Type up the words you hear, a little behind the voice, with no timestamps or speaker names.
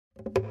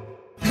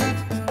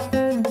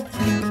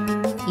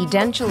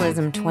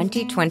Edentialism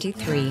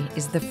 2023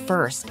 is the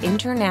first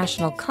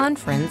international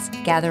conference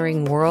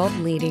gathering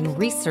world-leading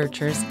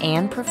researchers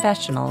and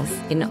professionals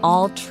in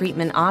all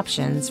treatment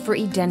options for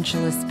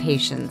edentulous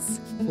patients.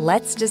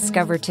 Let's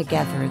discover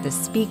together the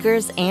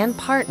speakers and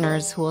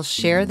partners who will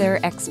share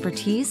their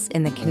expertise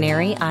in the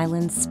Canary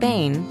Islands,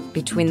 Spain,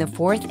 between the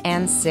 4th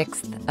and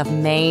 6th of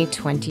May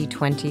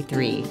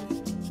 2023.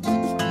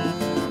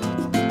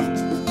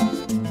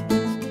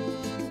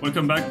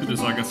 Welcome back to the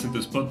Zyga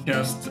Centers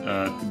podcast.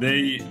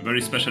 Today,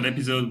 very special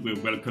episode. We're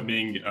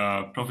welcoming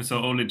Professor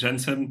Ole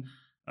Jensen.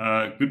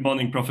 Good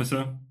morning,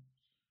 Professor.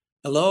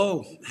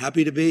 Hello.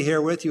 Happy to be here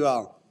with you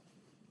all.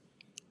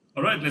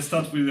 All right, let's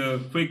start with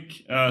a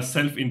quick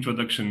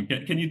self-introduction.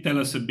 Can you tell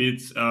us a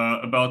bit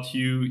about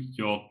you,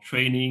 your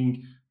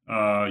training,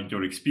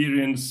 your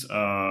experience,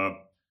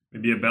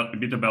 maybe a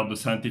bit about the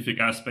scientific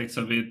aspects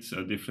of it,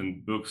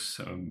 different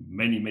books,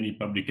 many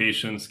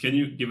publications. Can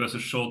you give us a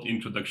short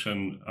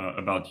introduction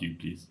about you,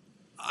 please?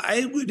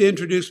 I would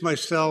introduce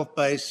myself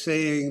by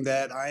saying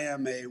that I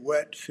am a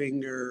wet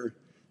finger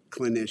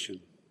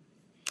clinician.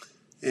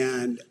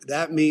 And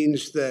that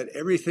means that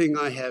everything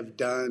I have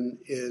done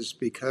is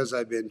because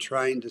I've been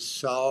trying to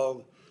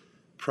solve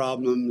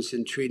problems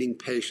in treating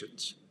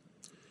patients.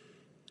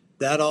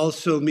 That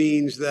also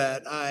means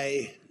that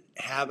I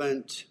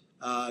haven't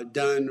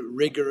done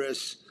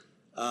rigorous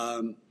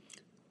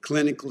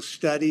clinical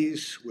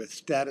studies with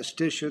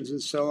statisticians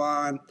and so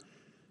on.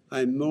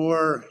 I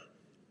more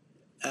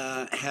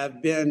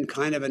have been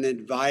kind of an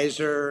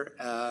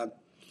advisor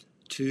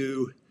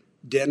to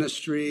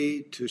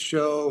dentistry to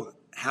show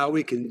how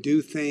we can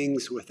do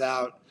things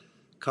without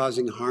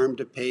causing harm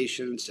to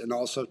patients and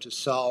also to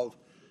solve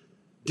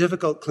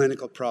difficult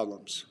clinical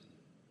problems.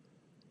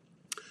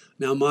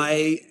 Now,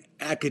 my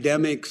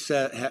academics,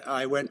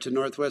 I went to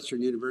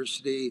Northwestern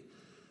University,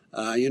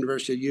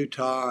 University of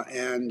Utah,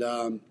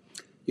 and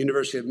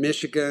University of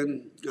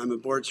Michigan. I'm a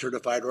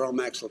board-certified oral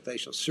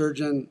maxillofacial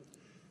surgeon.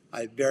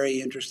 I'm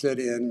very interested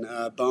in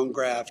bone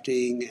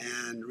grafting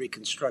and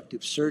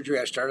reconstructive surgery.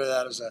 I started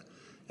out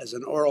as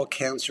an oral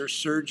cancer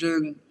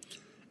surgeon,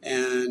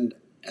 and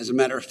as a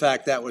matter of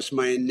fact, that was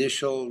my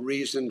initial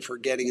reason for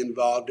getting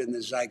involved in the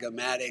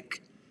zygomatic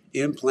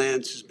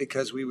implants, is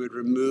because we would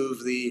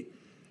remove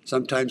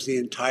sometimes the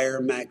entire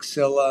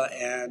maxilla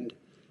and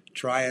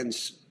try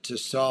to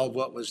solve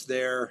what was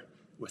there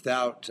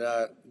without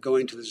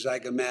going to the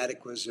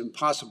zygomatic was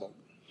impossible.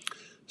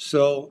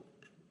 So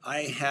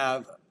I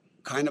have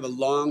kind of a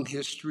long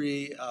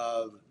history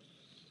of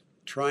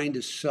trying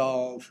to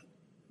solve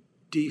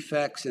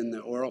defects in the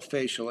oral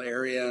facial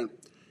area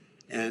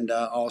and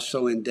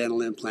also in dental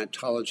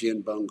implantology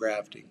and bone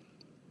grafting.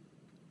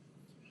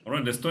 All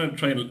right, let's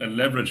try and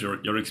leverage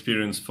your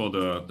experience for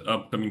the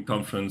upcoming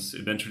conference,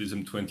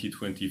 Edentialism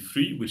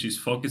 2023, which is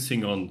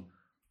focusing on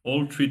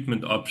all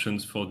treatment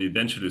options for the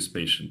edentulous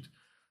patient.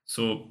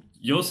 So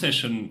your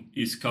session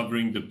is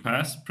covering the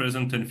past,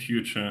 present, and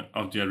future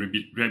of the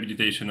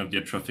rehabilitation of the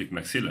atrophic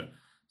maxilla.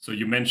 So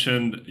you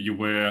mentioned you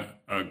were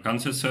a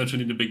cancer surgeon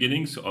in the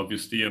beginning, so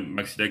obviously a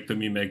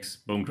maxillectomy makes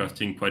bone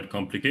grafting quite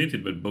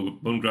complicated, but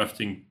bone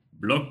grafting,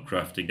 block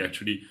grafting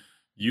actually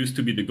used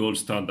to be the gold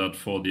standard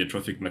for the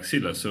atrophic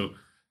maxilla. So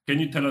can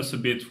you tell us a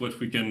bit what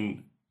we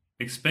can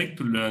expect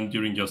to learn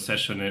during your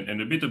session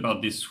and a bit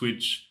about this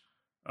switch,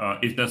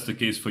 if that's the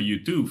case for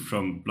you too,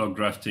 from block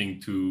grafting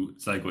to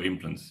zygo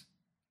implants?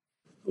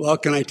 Well,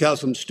 can I tell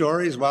some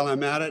stories while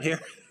I'm at it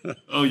here?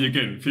 Oh, you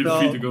can. Feel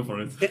free to go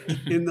for it.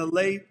 In the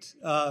late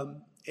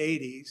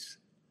 80s,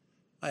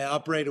 I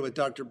operated with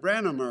Dr.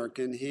 Brannemark,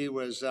 and he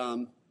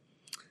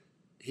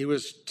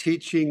was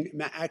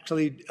teaching,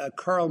 actually,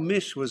 Carl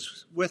Misch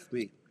was with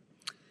me.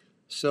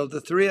 So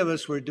the three of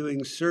us were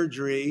doing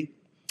surgery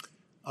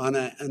on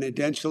an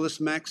edentulous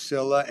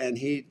maxilla, and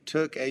he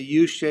took a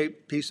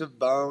U-shaped piece of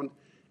bone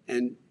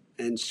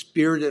and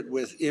speared it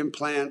with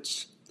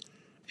implants,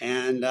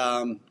 and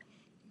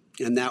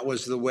that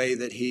was the way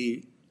that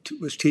he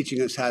was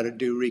teaching us how to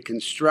do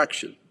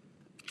reconstruction.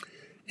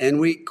 And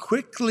we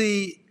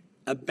quickly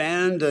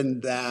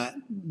abandoned that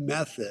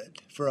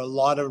method for a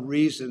lot of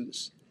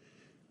reasons.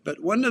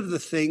 But one of the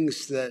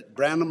things that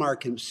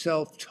Brannemark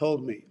himself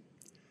told me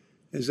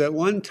is that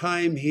one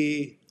time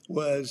he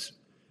was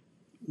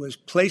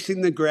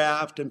placing the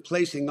graft and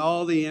placing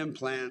all the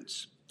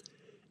implants,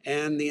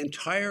 and the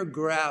entire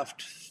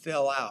graft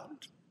fell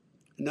out.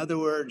 In other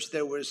words,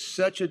 there was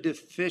such a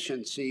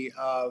deficiency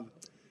of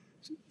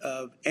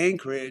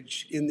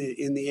anchorage in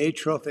the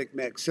atrophic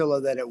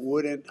maxilla that it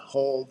wouldn't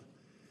hold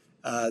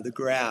the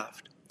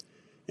graft.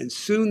 And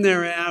soon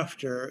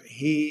thereafter,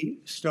 he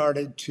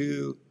started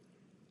to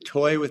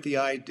toy with the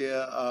idea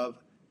of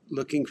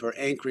looking for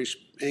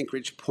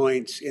anchorage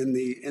points in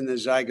the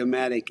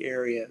zygomatic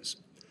areas.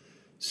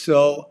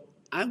 So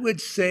I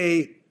would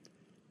say,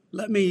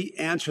 let me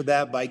answer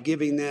that by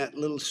giving that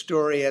little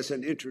story as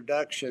an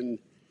introduction,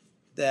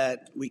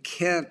 that we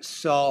can't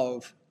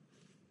solve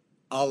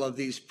all of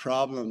these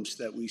problems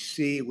that we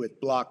see with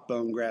block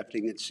bone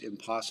grafting. It's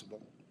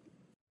impossible.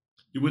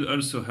 You would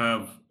also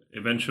have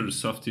eventual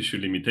soft tissue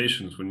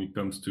limitations when it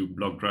comes to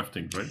block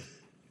grafting, right?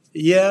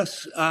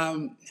 Yes,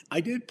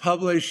 I did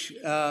publish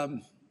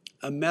a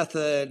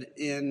method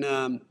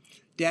in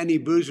Danny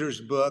Boozer's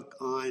book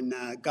on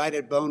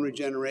guided bone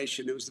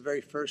regeneration. It was the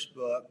very first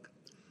book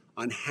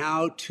on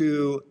how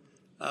to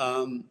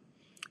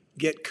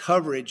get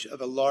coverage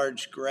of a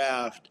large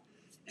graft,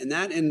 and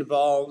that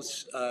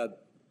involves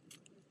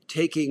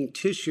taking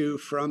tissue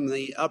from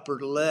the upper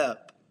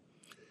lip.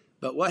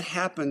 But what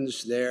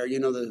happens there,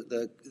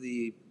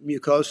 the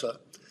mucosa,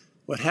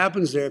 what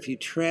happens there if you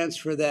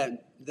transfer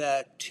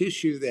that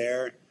tissue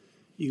there,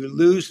 you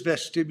lose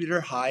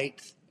vestibular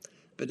height,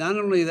 but not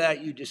only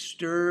that, you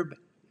disturb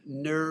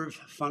nerve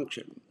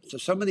function. So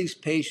some of these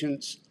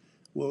patients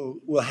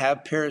will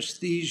have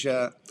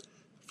paresthesia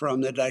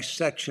from the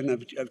dissection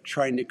of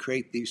trying to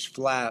create these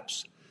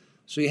flaps.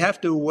 So you have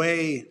to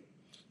weigh,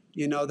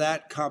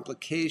 that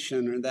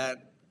complication or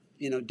that,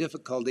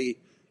 difficulty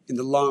in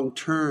the long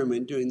term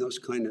in doing those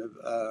kind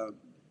of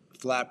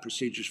flap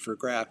procedures for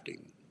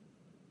grafting.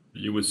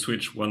 You would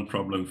switch one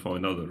problem for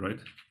another, right?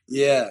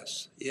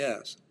 Yes.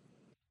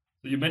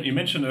 You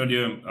mentioned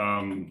earlier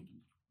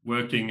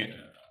working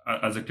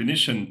as a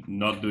clinician,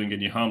 not doing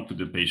any harm to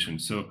the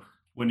patient. So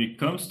when it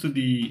comes to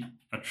the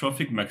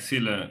atrophic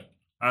maxilla,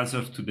 as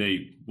of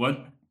today,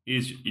 what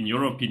is, in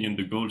your opinion,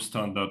 the gold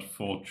standard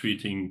for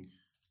treating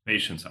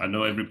patients? I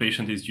know every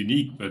patient is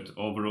unique, but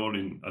overall,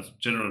 as a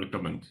general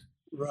comment.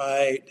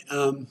 Right.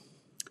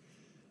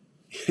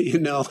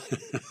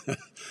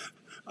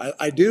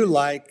 I do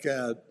like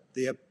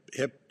the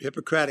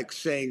Hippocratic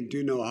saying,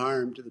 do no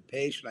harm to the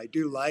patient. I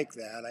do like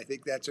that. I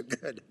think that's a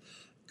good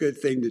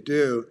thing to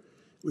do.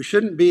 We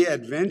shouldn't be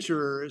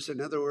adventurers.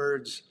 In other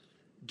words,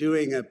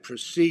 doing a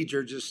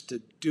procedure just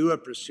to do a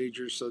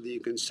procedure so that you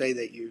can say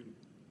that you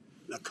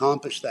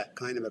accomplished that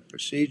kind of a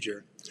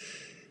procedure.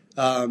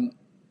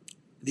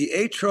 The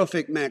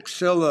atrophic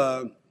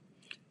maxilla,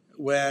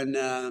 when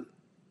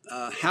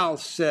Hal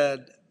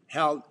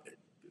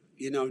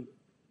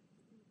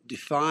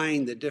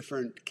defined the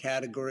different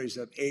categories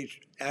of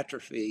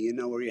atrophy,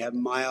 where you have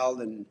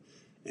mild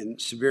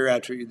and severe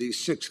atrophy, these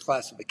 6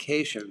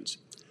 classifications.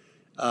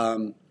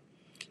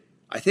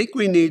 I think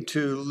we need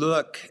to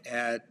look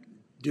at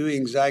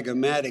doing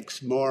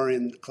zygomatics more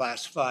in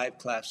class 5,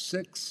 class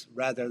 6,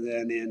 rather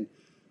than in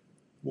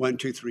 1,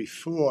 2, 3,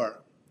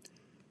 4.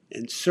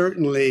 And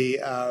certainly,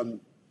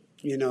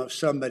 if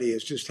somebody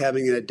is just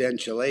having an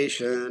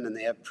edentulation and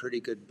they have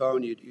pretty good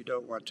bone, you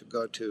don't want to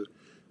go to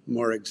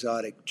more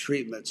exotic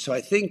treatment. So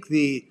I think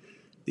the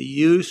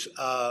use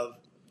of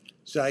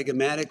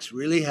zygomatics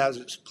really has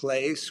its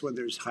place when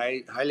there's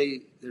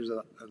there's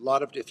a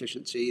lot of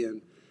deficiency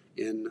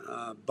in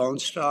bone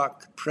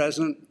stock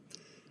present,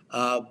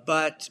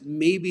 but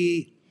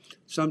maybe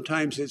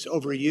sometimes it's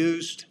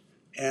overused,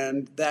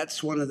 and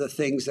that's one of the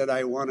things that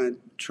I want to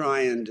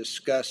try and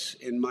discuss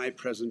in my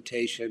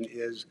presentation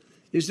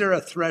is there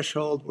a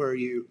threshold where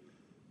you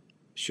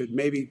should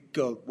maybe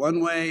go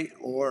one way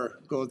or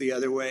go the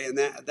other way? And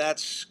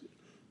that's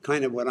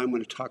kind of what I'm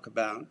going to talk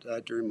about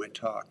during my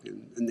talk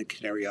in the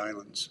Canary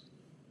Islands.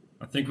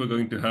 I think we're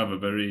going to have a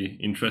very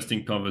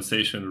interesting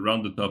conversation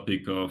around the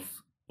topic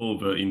of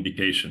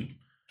over-indication.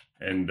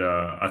 And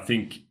I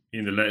think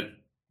in the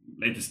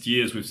latest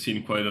years, we've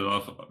seen quite a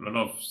lot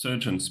of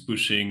surgeons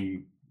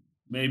pushing,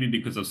 maybe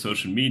because of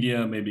social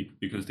media, maybe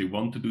because they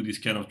want to do this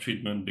kind of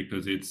treatment,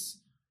 because it's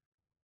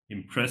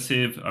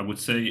impressive, I would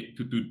say,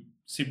 to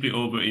simply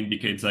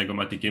over-indicate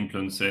zygomatic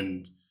implants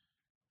and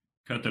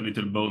cut a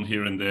little bone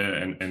here and there.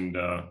 And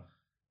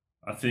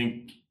I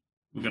think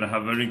we're going to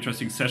have a very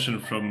interesting session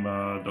from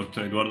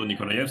Dr. Eduardo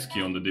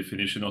Nikolaevsky on the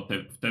definition of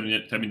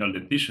terminal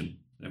dentition.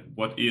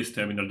 What is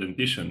terminal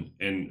dentition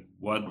and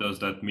what does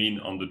that mean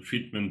on the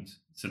treatment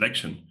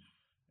selection?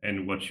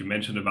 And what you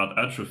mentioned about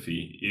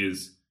atrophy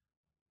is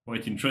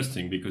quite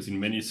interesting, because in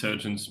many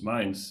surgeons'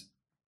 minds,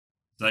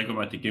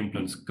 zygomatic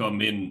implants come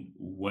in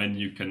when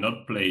you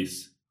cannot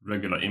place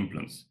regular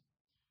implants.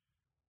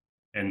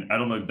 And I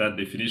don't know if that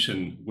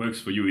definition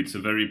works for you. It's a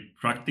very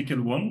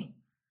practical one,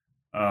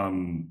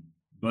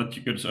 but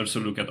you could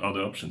also look at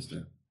other options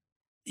there.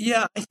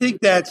 Yeah, I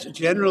think that's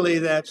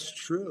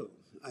true.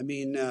 I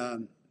mean,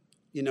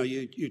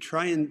 you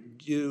try and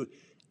do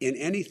in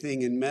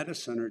anything in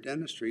medicine or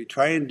dentistry, you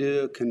try and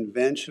do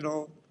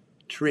conventional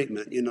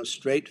treatment,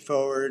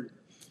 straightforward,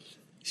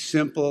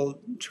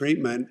 simple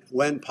treatment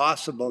when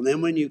possible. And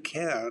then when you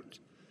can't,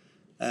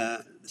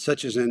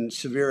 such as in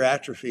severe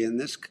atrophy in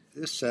this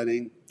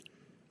setting,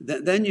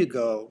 then you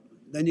go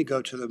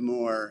to the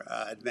more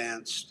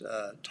advanced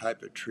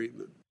type of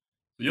treatment.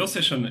 Your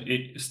session,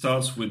 it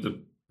starts with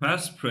the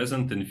past,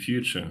 present, and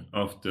future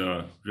of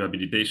the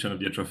rehabilitation of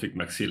the atrophic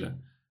maxilla.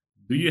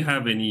 Do you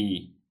have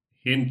any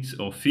hint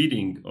or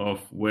feeling of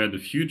where the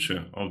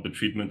future of the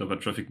treatment of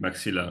atrophic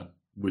maxilla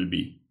will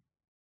be?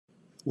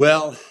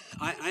 Well,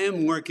 I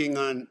am working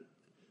on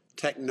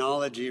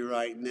technology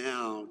right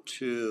now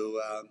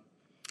to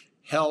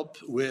help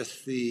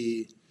with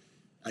the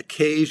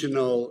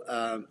occasional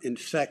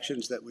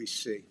infections that we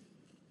see.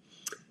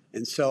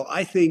 And so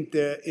I think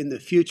that in the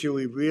future,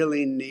 we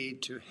really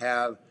need to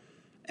have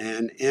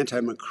an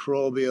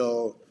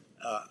antimicrobial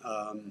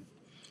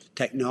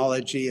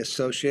technology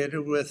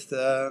associated with,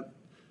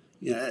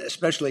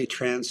 especially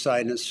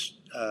transsinus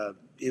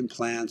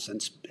implants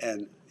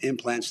and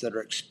implants that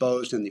are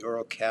exposed in the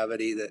oral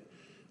cavity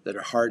that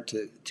are hard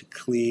to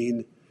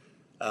clean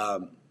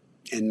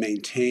and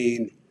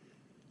maintain.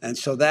 And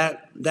so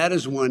that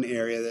is one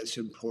area that's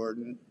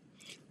important.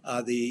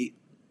 The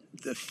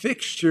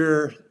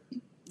fixture,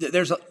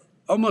 there's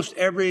almost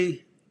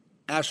every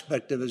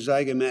aspect of a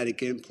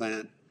zygomatic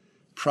implant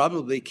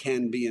probably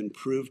can be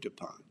improved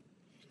upon,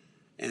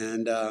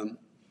 and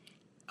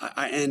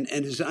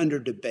is under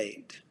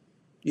debate.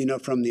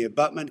 From the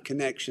abutment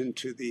connection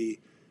to the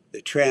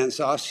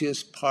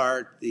transosseous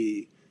part,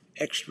 the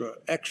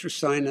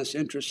extrasinus,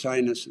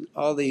 intrasinus, and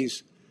all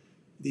these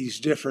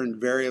different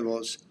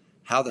variables,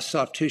 how the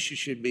soft tissue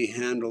should be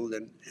handled,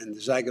 and the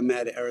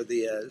zygomatic or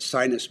the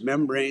sinus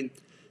membrane.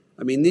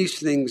 I mean, these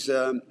things,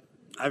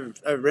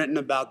 I've written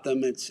about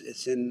them.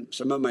 It's in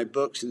some of my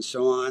books and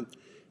so on.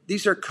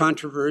 These are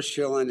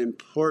controversial and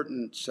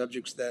important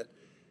subjects that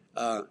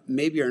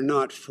maybe are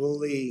not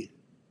fully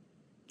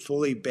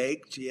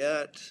baked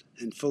yet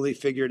and fully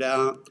figured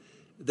out,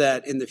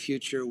 that in the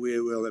future we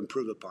will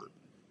improve upon.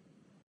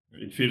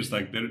 It feels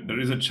like there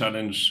is a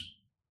challenge.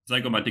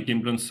 Zygomatic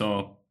implants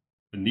are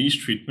a niche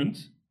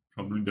treatment,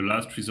 probably the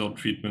last resort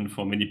treatment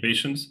for many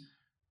patients.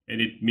 And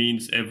it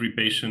means every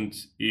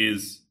patient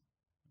is,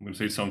 I'm going to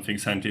say something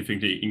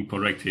scientifically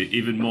incorrect here,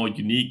 even more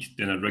unique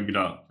than a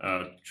regular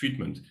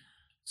treatment.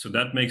 So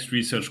that makes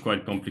research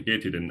quite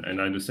complicated.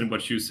 And I understand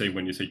what you say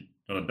when you say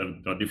there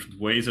are different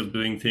ways of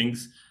doing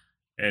things.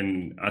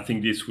 And I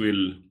think this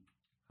will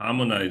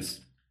harmonize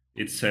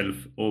itself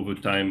over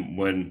time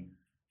when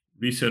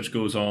research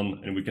goes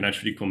on and we can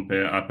actually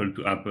compare apple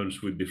to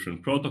apples with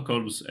different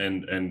protocols,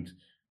 and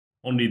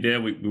only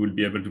there we will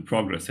be able to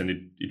progress. And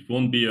it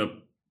won't be a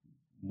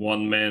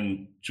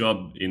one-man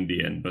job in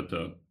the end, but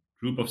a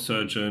group of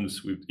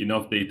surgeons with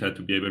enough data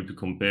to be able to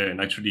compare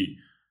and actually,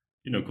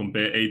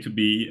 compare A to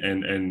B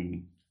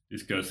and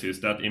discuss, is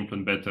that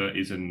implant better?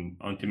 Is an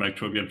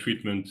antimicrobial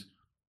treatment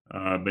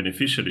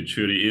beneficial? It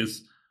surely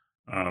is.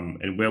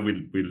 And where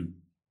will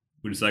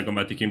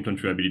zygomatic implant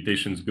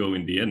rehabilitations go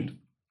in the end?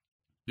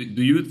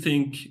 Do you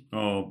think,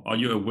 or are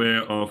you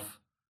aware of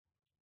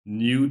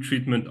new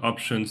treatment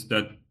options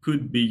that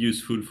could be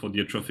useful for the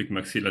atrophic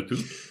maxilla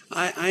too?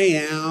 I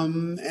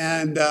am.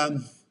 And,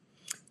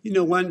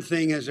 one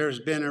thing is there's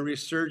been a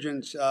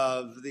resurgence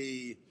of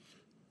the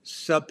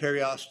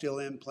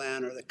subperiosteal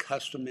implant or the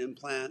custom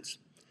implants.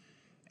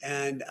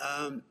 And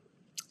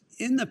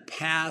in the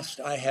past,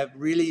 I have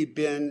really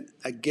been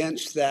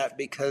against that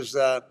because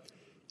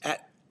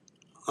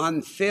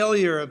on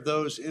failure of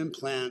those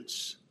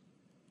implants,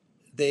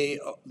 they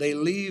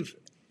leave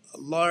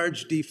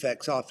large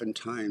defects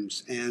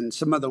oftentimes. And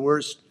some of the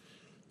worst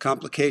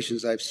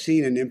complications I've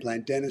seen in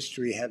implant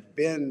dentistry have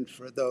been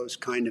for those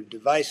kind of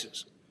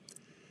devices.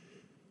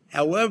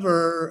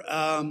 However,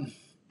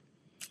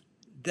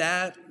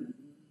 that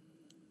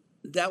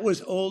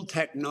was old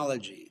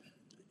technology.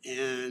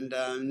 And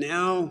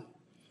now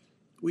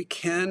we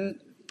can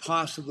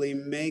possibly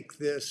make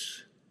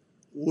this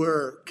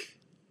work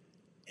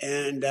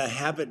and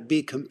have it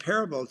be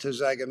comparable to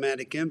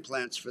zygomatic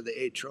implants for the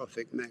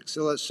atrophic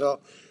maxilla. So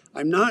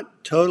I'm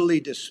not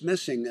totally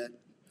dismissing it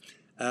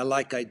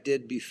like I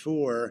did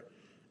before.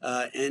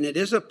 And it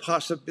is a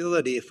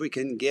possibility if we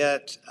can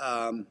get,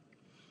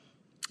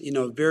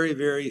 very,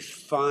 very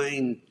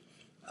fine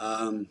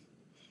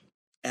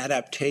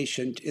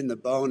adaptation in the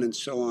bone and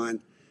so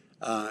on.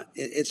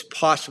 It's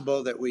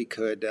possible that we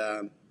could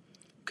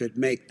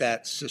make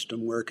that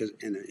system work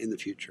in the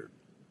future.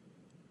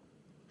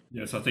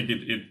 Yes, I think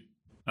it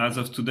as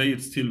of today,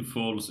 it still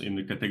falls in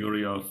the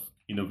category of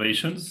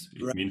innovations.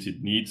 It Right. means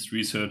it needs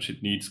research,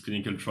 it needs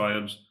clinical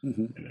trials,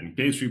 Mhm. and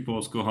case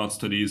reports, cohort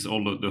studies,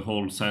 all the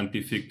whole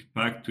scientific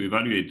pack to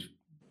evaluate.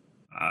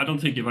 I don't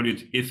think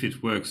evaluate if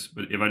it works,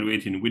 but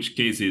evaluate in which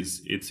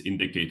cases it's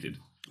indicated.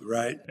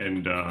 Right.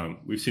 And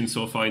we've seen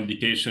so far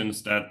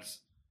indications that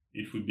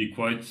it would be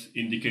quite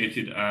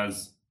indicated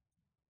as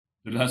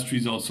the last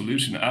resort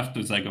solution after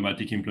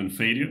zygomatic implant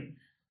failure,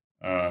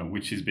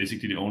 which is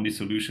basically the only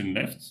solution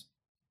left.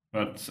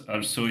 But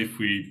also, if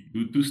we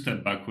do two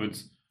step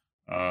backwards,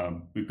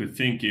 we could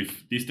think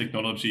if this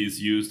technology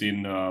is used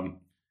in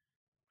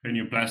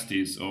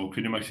cranioplasties or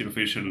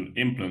craniomaxillofacial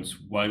implants,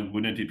 why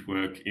wouldn't it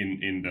work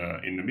in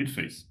the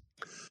midface?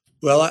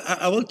 Well,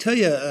 I will tell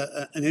you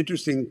an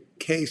interesting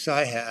case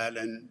I had,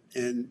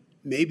 and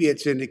maybe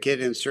it's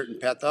indicated in certain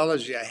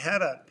pathology. I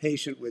had a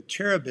patient with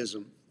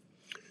cherubism.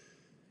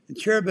 And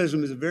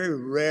cherubism is a very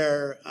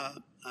rare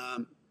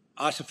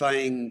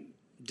ossifying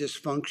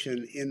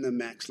dysfunction in the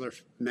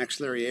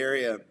maxillary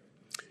area.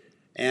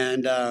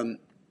 And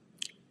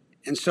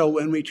so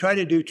when we try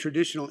to do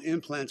traditional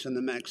implants in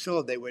the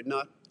maxilla, they would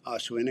not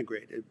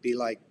osseointegrate. It would be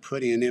like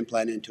putting an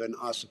implant into an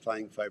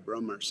ossifying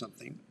fibroma or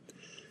something.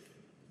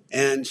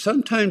 And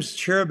sometimes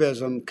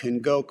cherubism can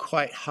go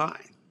quite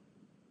high.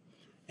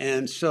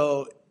 And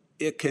so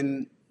it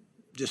can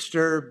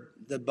disturb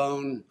the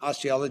bone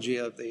osteology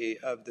of the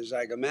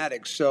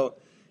zygomatics. So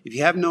if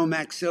you have no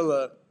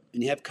maxilla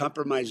and you have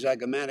compromised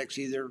zygomatics,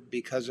 either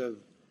because of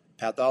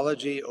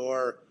pathology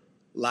or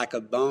lack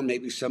of bone,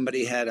 maybe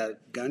somebody had a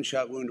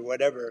gunshot wound or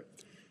whatever,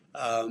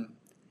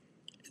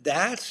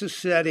 that's a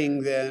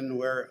setting then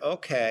where,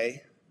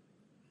 okay,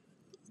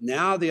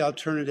 now the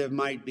alternative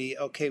might be,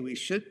 okay, we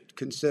should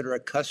consider a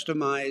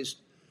customized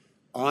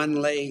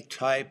onlay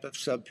type of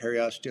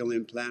subperiosteal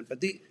implant, but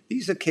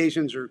these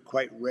occasions are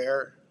quite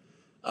rare.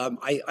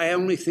 I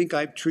only think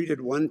I've treated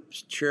one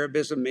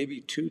cherubism, maybe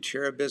two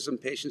cherubism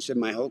patients in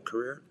my whole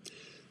career.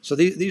 So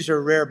these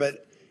are rare,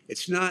 but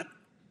it's not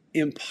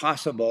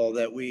impossible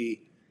that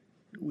we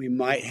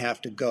might have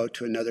to go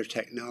to another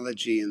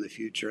technology in the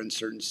future in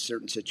certain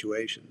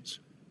situations.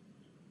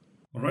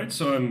 All right,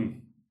 so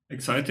I'm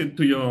excited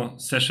to your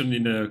session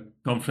in a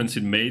conference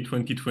in May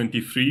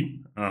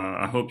 2023.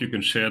 I hope you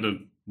can share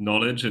the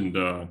knowledge and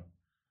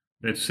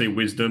let's say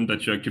wisdom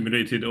that you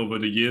accumulated over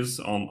the years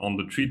on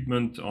the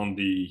treatment, on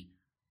the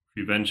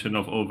prevention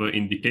of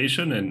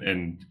over-indication,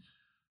 and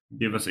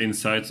give us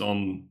insights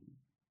on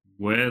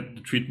where the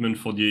treatment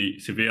for the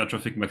severe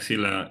atrophic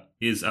maxilla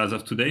is as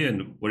of today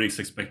and where it's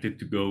expected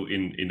to go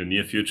in the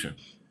near future.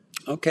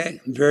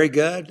 Okay, very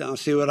good. I'll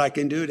see what I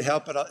can do to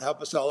help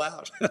us all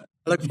out. I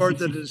look forward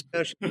to the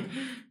discussion.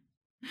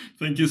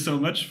 Thank you so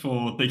much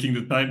for taking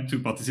the time to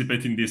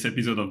participate in this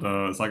episode of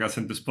the Zaga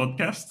Centers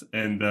podcast,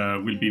 and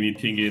we'll be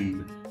meeting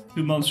in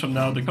 2 months from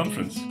now at the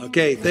conference.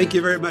 Okay, thank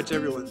you very much,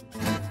 everyone.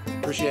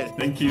 Appreciate it.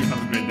 Thank you.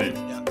 Have a great day.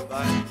 Yeah,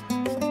 bye.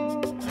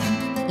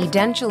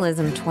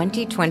 Edentialism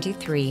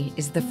 2023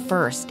 is the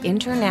first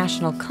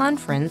international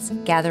conference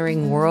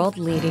gathering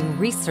world-leading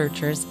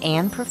researchers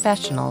and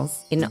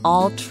professionals in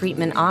all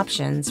treatment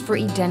options for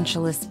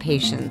edentulous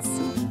patients.